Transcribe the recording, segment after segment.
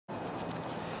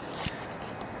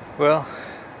Well,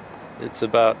 it's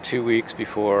about 2 weeks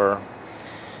before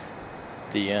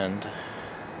the end.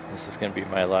 This is going to be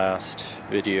my last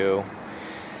video,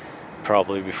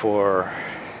 probably before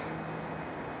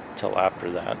till after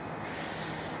that.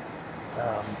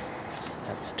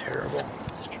 That's terrible.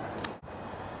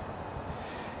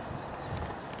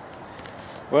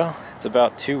 Well, it's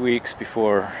about 2 weeks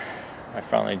before I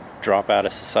finally drop out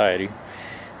of society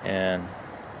and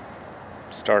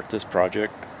start this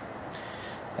project.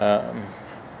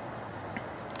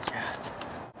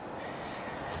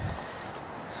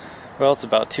 Well, it's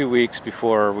about 2 weeks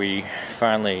before we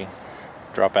finally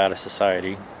drop out of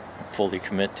society and fully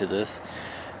commit to this.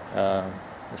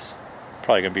 This is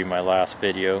probably going to be my last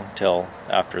video till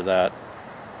after that.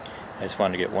 I just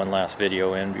wanted to get one last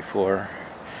video in before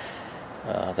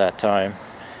that time.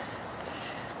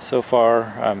 So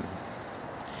far, I'm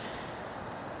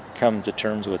come to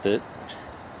terms with it.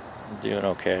 I'm doing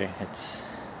okay. It's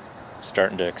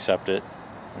starting to accept it.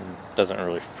 It doesn't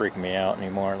really freak me out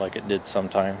anymore like it did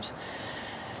sometimes.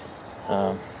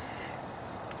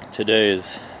 Today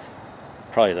is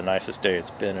probably the nicest day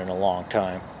it's been in a long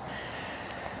time.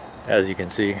 As you can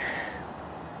see,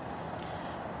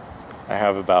 I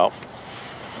have about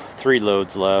 3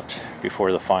 loads left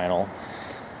before the final.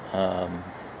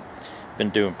 Been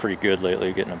doing pretty good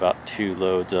lately, getting about 2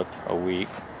 loads up a week,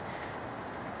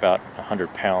 about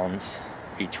 100 pounds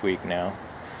each week now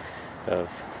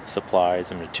of supplies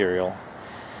and material.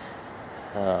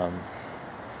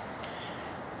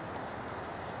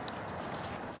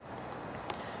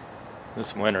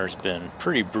 This winter's been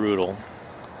pretty brutal.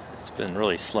 It's been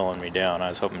really slowing me down. I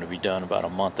was hoping to be done about a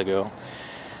month ago,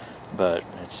 but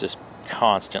it's just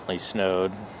constantly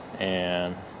snowed,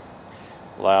 and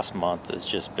last month has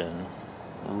just been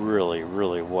really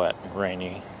wet and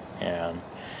rainy, and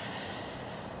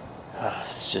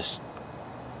it's just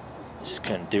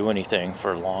couldn't do anything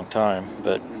for a long time.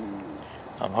 But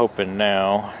I'm hoping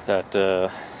now that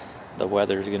the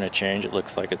weather is going to change. It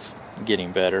looks like it's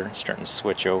getting better. It's starting to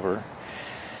switch over.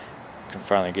 I can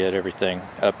finally get everything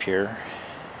up here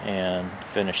and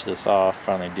finish this off,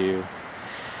 finally do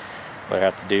what I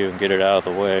have to do and get it out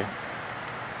of the way.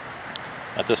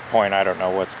 At this point, I don't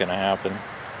know what's going to happen.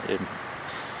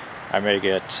 I may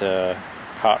get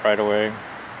caught right away.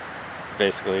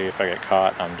 Basically, if I get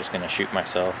caught, I'm just going to shoot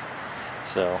myself.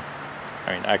 So,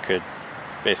 I mean, I could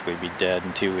basically be dead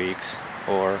in 2 weeks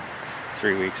or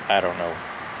 3 weeks. I don't know.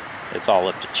 It's all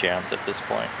up to chance at this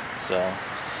point. So,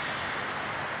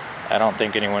 I don't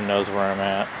think anyone knows where I'm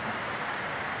at.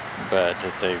 But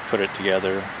if they put it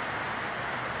together,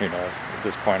 who knows? At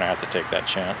this point, I have to take that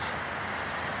chance.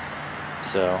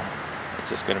 So, it's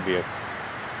just going to be a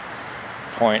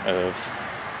point of,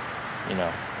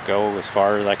 go as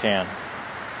far as I can.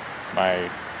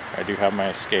 I do have my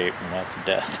escape, and that's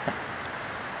death.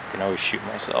 I can always shoot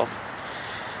myself,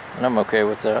 and I'm okay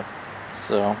with that.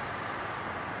 So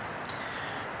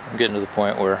I'm getting to the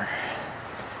point where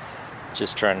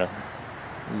just trying to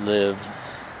live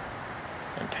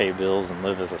and pay bills and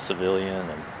live as a civilian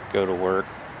and go to work,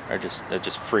 it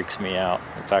just freaks me out.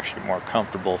 It's actually more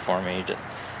comfortable for me to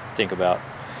think about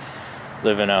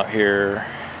living out here,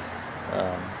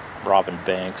 robbing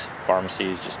banks,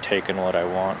 pharmacies, just taking what I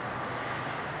want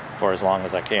for as long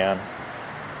as I can.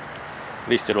 At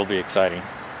least it'll be exciting.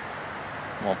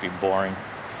 It won't be boring.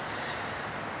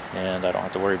 And I don't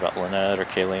have to worry about Lynette or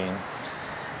Kayleen.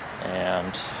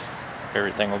 And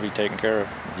everything will be taken care of.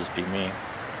 It'll just be me.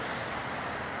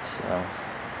 So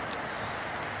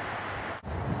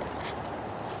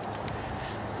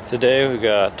today we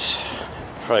got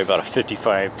probably about a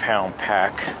 55-pound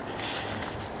pack.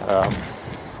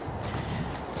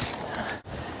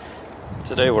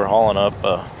 Today we're hauling up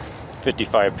a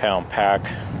 55-pound pack,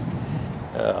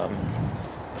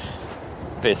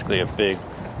 basically a big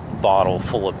bottle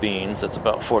full of beans that's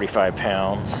about 45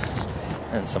 pounds,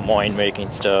 and some wine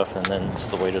making stuff, and then just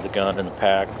the weight of the gun in the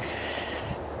pack.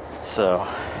 So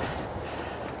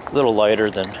a little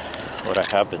lighter than what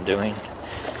I have been doing.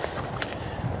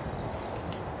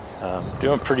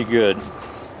 Doing pretty good.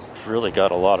 Really got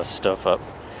a lot of stuff up.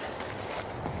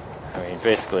 I mean,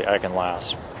 basically I can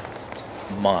last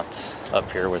months up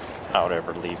here without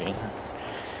ever leaving.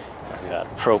 I've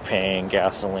got propane,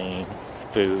 gasoline,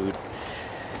 food,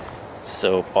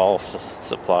 soap, all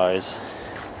supplies.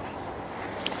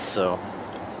 So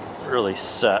really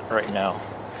set right now.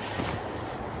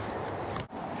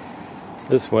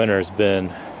 This winter has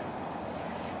been,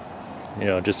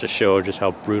 just to show just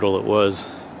how brutal it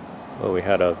was. Well, we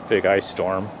had a big ice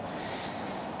storm.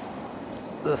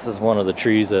 This is one of the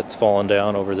trees that's fallen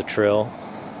down over the trail.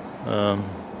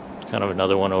 Kind of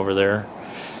another one over there.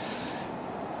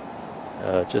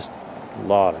 Just a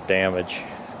lot of damage,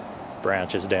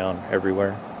 branches down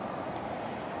everywhere.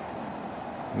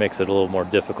 Makes it a little more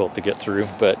difficult to get through,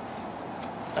 but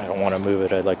I don't want to move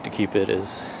it. I'd like to keep it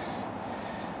as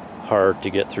hard to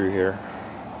get through here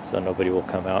so nobody will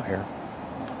come out here.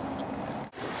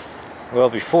 Well,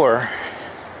 before,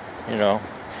 you know,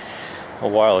 a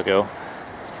while ago,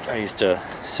 I used to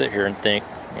sit here and think,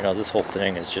 you know, this whole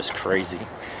thing is just crazy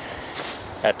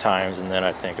at times, and then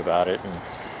I'd think about it and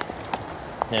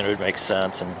it would make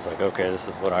sense, and it's like, okay, this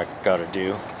is what I gotta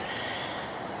do.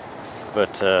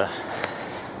 But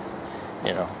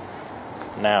you know,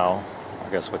 now, I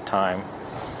guess with time,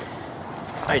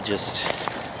 I just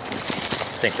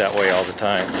think that way all the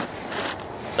time,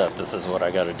 that this is what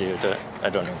I gotta do. I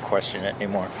don't even question it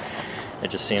anymore. It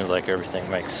just seems like everything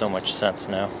makes so much sense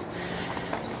now.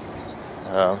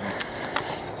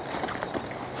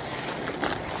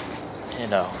 You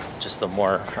know, just the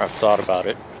more I've thought about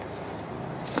it,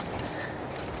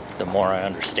 the more I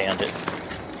understand it.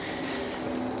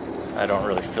 I don't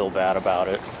really feel bad about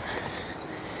it.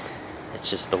 It's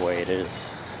just the way it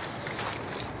is.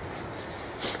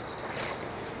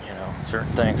 You know, certain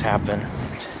things happen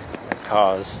that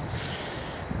cause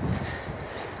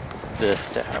this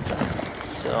to happen.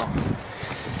 So,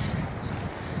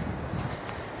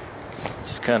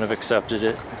 just kind of accepted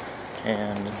it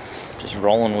and just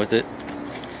rolling with it.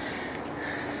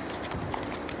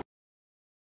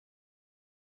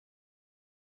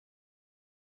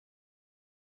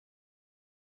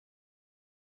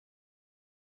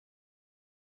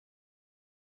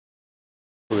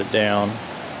 It down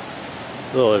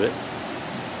a little bit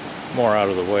more out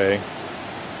of the way,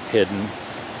 hidden,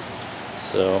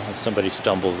 so if somebody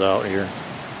stumbles out here,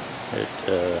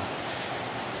 it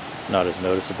not as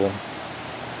noticeable.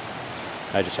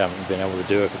 I just haven't been able to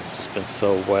do it because it's just been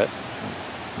so wet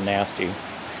and nasty.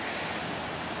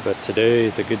 But today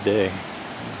is a good day,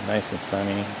 nice and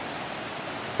sunny,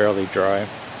 fairly dry,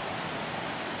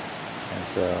 and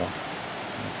so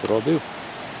that's what I'll do.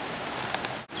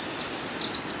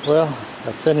 Well,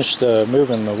 I finished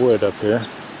moving the wood up here.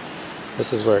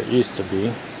 This is where it used to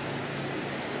be.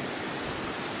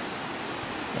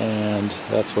 And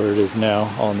that's where it is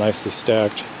now, all nicely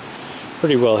stacked.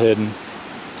 Pretty well hidden.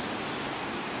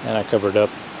 And I covered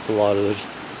up a lot of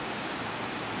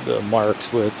the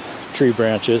marks with tree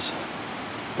branches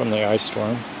from the ice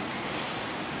storm.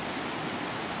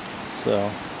 So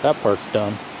that part's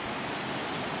done.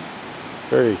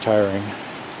 Very tiring.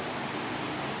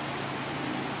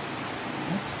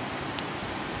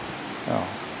 Oh,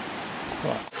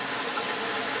 come on.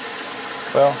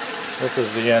 Well, this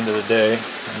is the end of the day.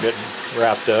 I'm getting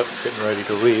wrapped up, getting ready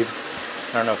to leave.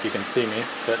 I don't know if you can see me,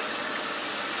 but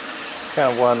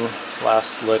kind of one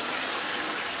last look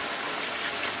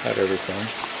at everything.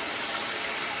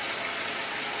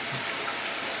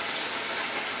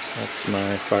 That's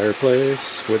my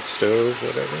fireplace, wood stove,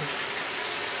 whatever.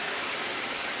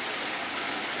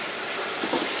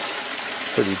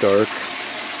 Pretty dark.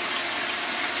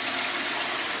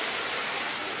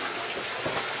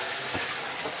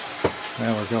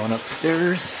 Now we're going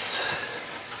upstairs.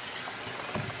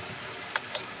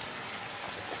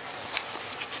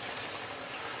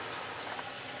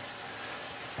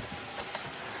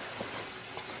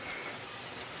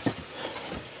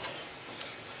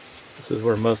 This is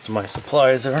where most of my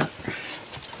supplies are.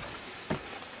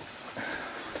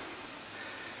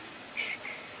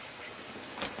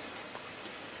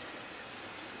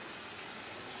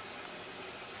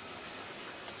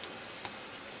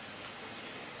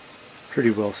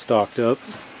 Pretty well stocked up.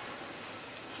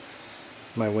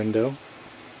 My window.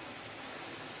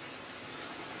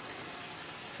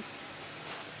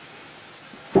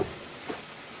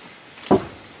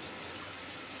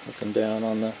 Up and down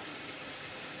on the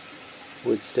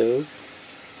wood stove.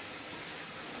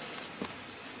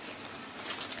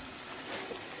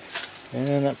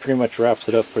 And that pretty much wraps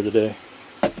it up for the day.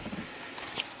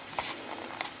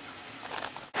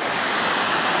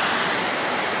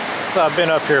 So I've been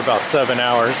up here about 7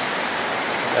 hours.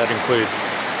 That includes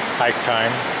hike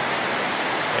time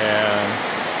and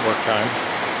work time.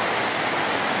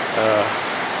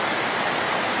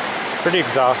 Pretty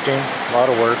exhausting, a lot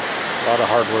of work, a lot of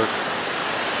hard work.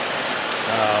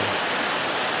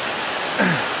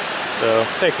 So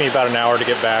it'll take me about an hour to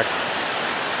get back.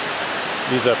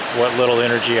 Use up what little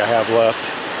energy I have left.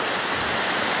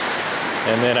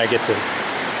 And then I get to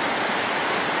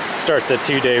start the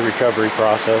 2-day recovery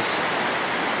process.